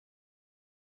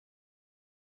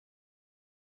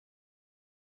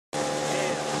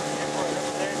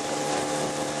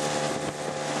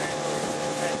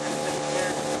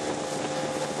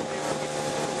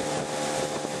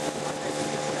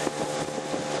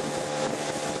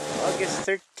August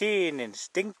 13 in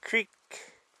Stink Creek,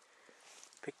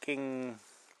 picking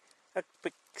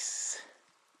pics.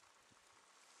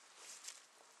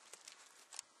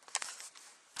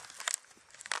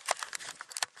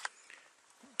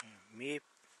 Meep.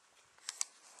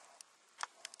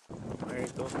 There you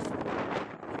go.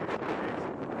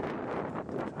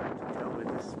 Tell with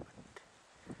this, but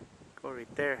go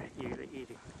right there. You're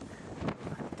eating.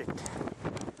 Hunt it.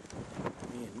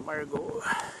 Me and Margot.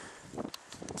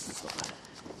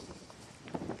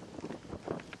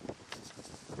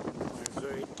 Margot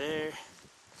right there.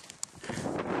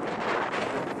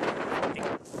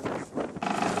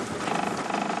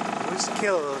 Was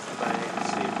killed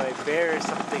by bear or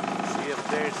something. See up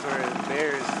there's where the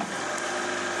bears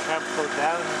trampled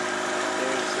down.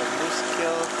 There's a moose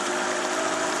kill.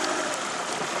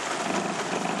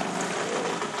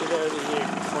 Get out of here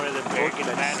before the bear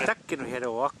gets stuck, and we had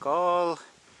to walk all the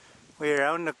way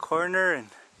around the corner and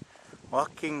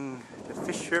walking the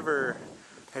fish river.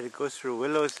 Had to go through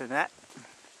willows and that.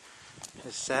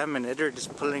 As Sam and Edward is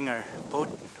pulling our boat.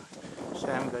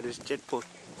 Sam got his jet boat.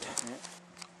 Yeah.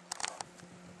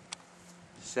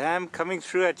 Sam coming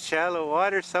through at shallow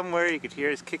water somewhere. You could hear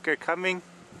his kicker coming.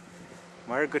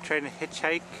 Margot trying to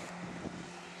hitchhike.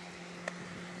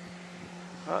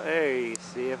 Oh, there you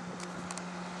see him.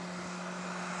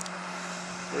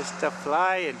 Just a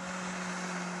flying.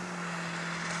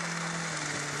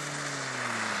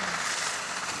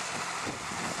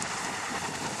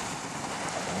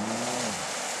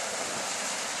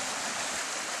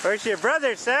 Where's your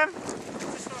brother, Sam?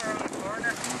 Just around the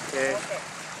corner. Okay.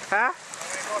 Huh?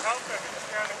 Go help him, just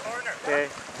around the corner. Okay.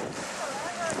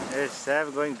 There's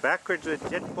Sam going backwards with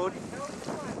jet boat.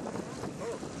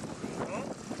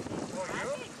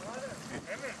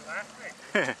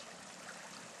 We're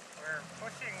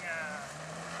pushing,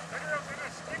 they're up in a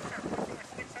stick, they're pushing the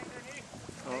sticks underneath.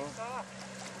 Sticks off.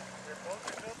 Their boat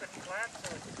is a little bit flat, so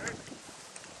it's good.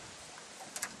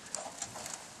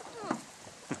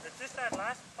 It's just that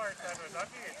last part that was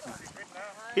ugly, it's pretty good now.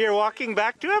 You're walking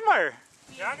back to him, or?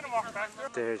 Yeah, I'm gonna walk back there.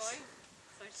 There's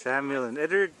Samuel and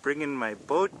Edward bringing my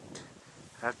boat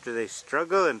after they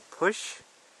struggle and push.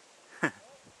 There's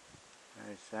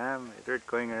Sam, Edward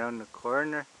going around the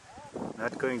corner.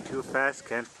 Not going too fast,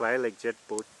 can't fly like jet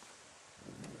boat.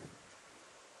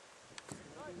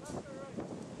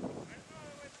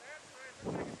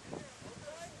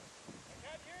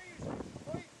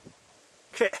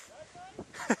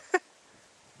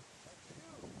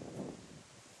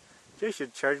 I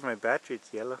should charge my battery,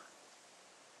 it's yellow.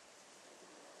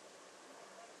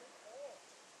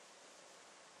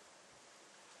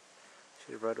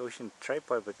 Should have brought ocean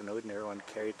tripod, but I would never want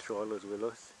to carry it through all those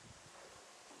willows.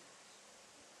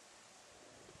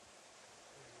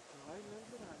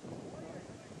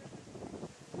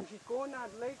 We should go in that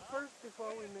lake first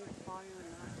before we make fire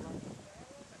in that lake.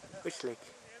 Which lake?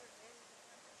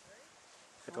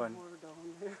 That one? Somewhere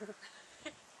down there.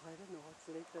 I don't know what's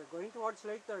lake they're going to. What's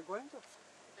lake they're going to?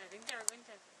 I think they're going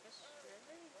to Fish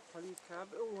River. Police cab.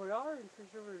 Oh, we are in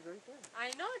Fish River is right there. I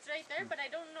know it's right there, but I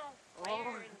don't know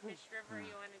where in Fish River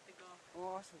you wanted to go.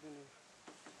 Oh, that's what it is.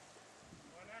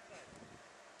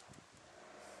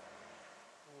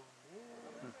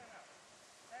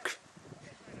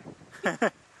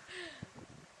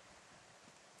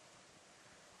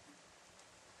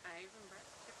 I even brought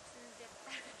chips and dip.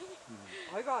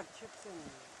 I got chips and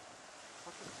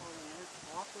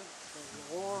chocolate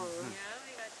galore. Yeah,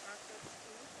 we got chocolates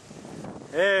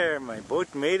too. There, my boat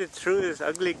made it through this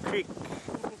ugly creek.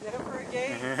 Never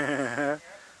again.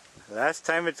 Last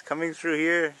time it's coming through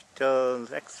here till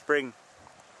next spring.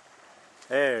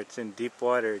 There, it's in deep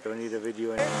water. Don't need a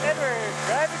video. Edward,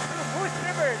 driving through Moose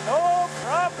River, no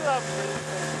problem.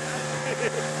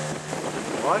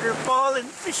 Waterfall in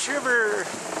Fish River.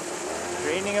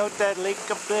 Draining out that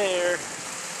lake up there.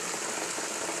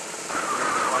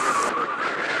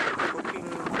 Cooking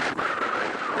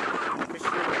Fish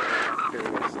River.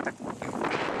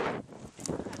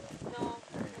 No.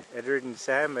 Edward and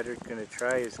Sam, Edward's gonna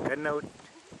try his gun out.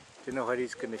 Don't know what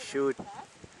he's gonna shoot.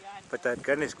 But that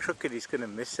gun is crooked, he's gonna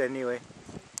miss anyway.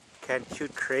 Can't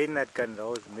shoot crane that gun, it'll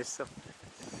always miss him.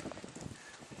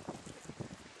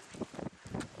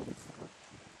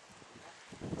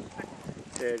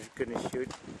 There, he's gonna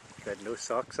shoot. Got no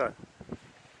socks on.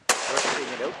 Working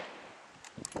it out.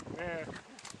 Yeah.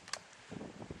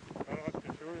 I don't know what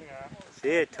they're shooting at.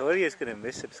 See, I told you it's gonna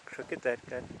miss, it's crooked that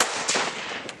gun.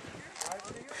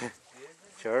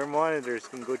 Charr monitors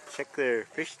can go check their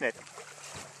fish net.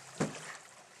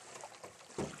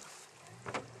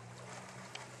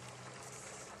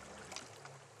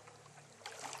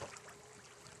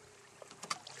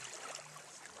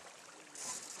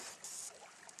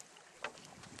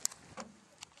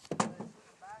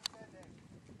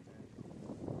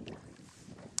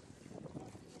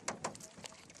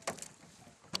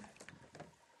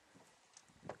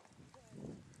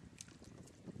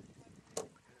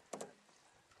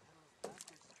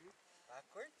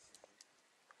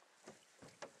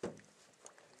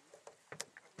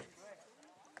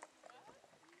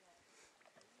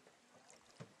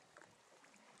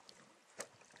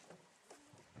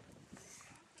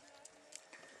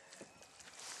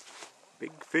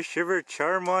 Fish River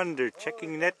Charmon, they're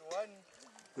checking net.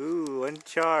 Ooh, one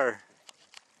char.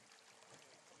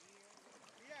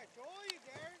 Yeah, I told you,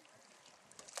 Darren.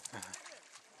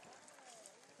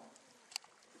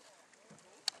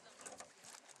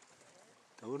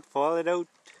 Don't fall it out.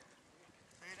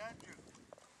 Say that, Drew.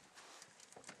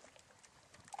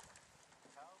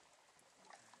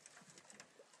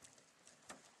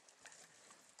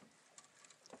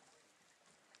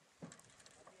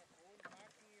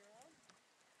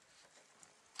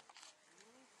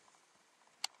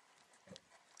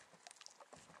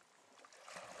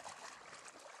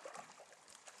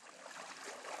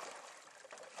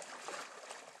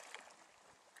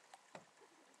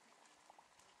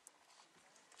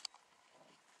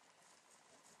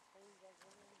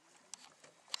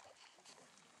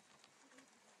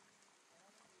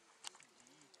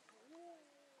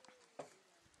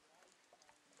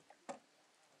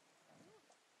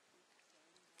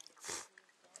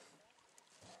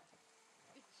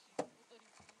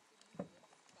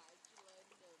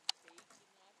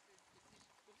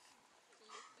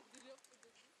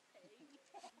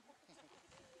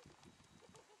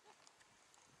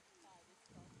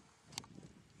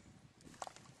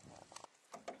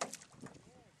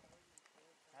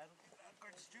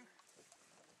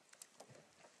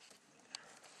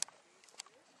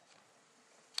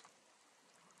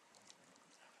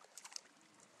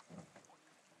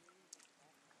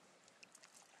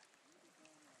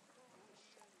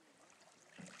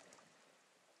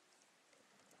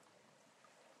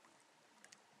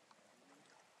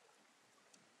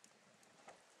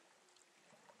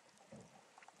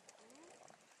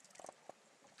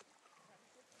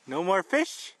 No more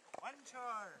fish? One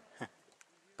char.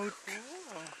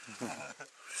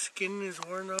 Skin is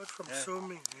worn out from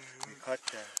swimming. We caught,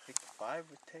 I think 5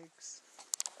 with tags.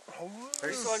 Oh,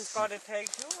 This one's got a tag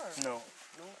too, or? No,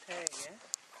 No tag, eh?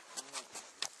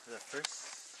 the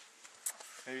first,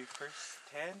 maybe first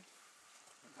 10,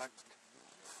 we caught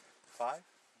 5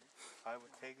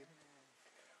 with tag in it.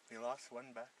 We lost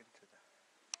one back into the...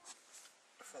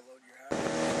 Followed your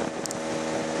hat.